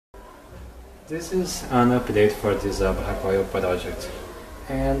This is an update for this ABHA Coil project,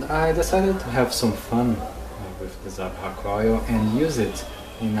 and I decided to have some fun with this ABHA Coil and use it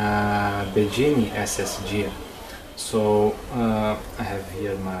in a Bedini SSG. So I have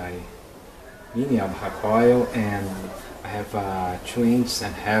here my mini ABHA Coil, and I have a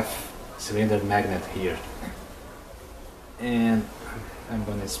 2.5-inch cylinder magnet here, and I'm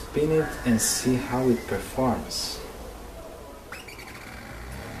gonna spin it and see how it performs.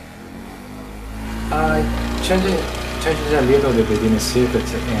 I changed a little the Bedini circuit,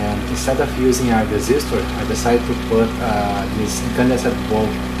 and instead of using a resistor, I decided to put this incandescent bulb,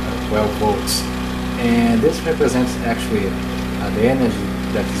 12 volts, and this represents actually the energy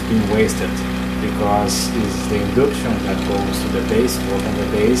that is being wasted, because it's the induction that goes to the base, both on the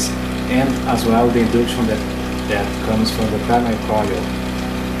base, and as well the induction that comes from the primary coil.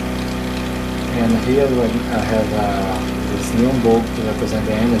 And here I have this neon bulb to represent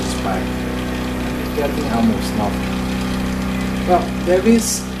the energy spike. Getting almost nothing. Well, there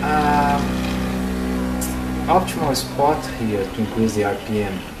is an optimal spot here to increase the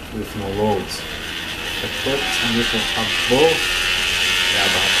RPM with no loads. I put a little above the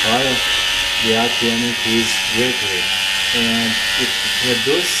ABHA coil, the RPM increase greatly, and it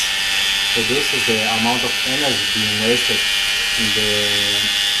reduces the amount of energy being wasted in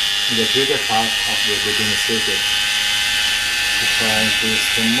the trigger part of the Bedini circuit. If I increase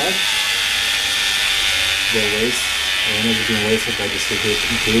too much, the energy being wasted by the circuit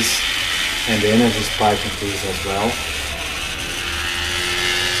increase, and the energy spike increase as well.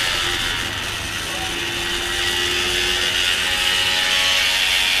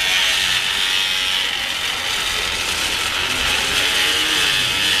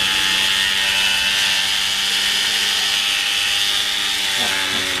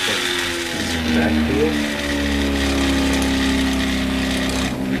 Back here.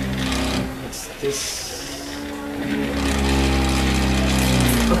 It's this.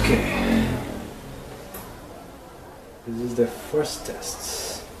 Okay, this is the first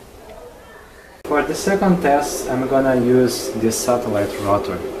test. For the second test, I'm gonna use this satellite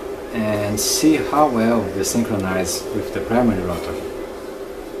rotor and see how well they synchronize with the primary rotor.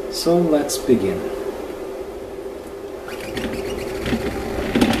 So let's begin.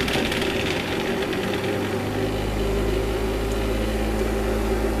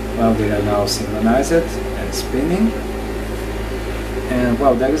 Well, they are now synchronized and spinning. And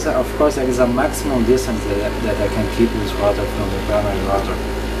well, of course there is a maximum distance that I can keep this rotor from the primary rotor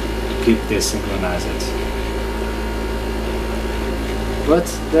to keep this synchronized. But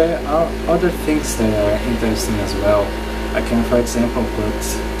there are other things that are interesting as well. I can, for example,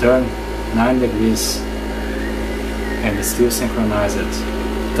 turn 9 degrees and still synchronize it.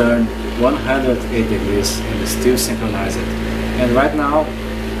 Turn 108 degrees and still synchronize it. And right now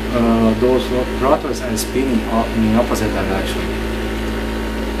those rotors are spinning in opposite direction.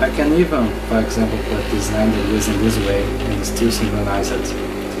 I can even, for example, put this 9 degrees in this way and still synchronize it.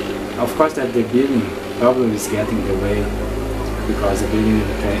 Of course that the bearing probably is getting in the way, because the bearing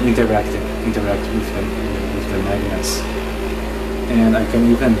can interact with the magnets. And I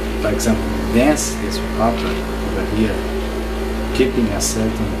can even, for example, dance this rotor over here, keeping a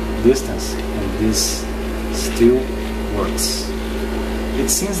certain distance, and this still works. It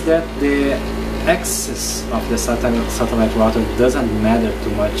seems that the axis of the satellite rotor doesn't matter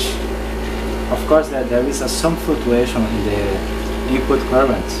too much. Of course that there is some fluctuation in the input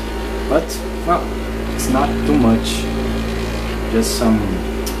current, but well, it's not too much, just some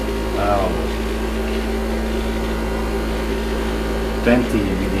 20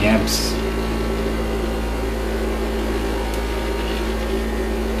 milliamps.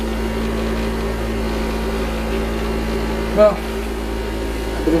 Well,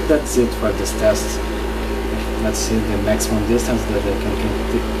 I believe that's it for this test. Let's see the maximum distance that I can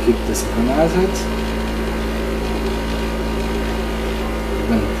keep this synchronized.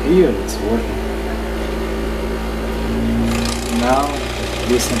 Even here it's working. Now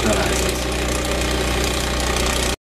desynchronize it.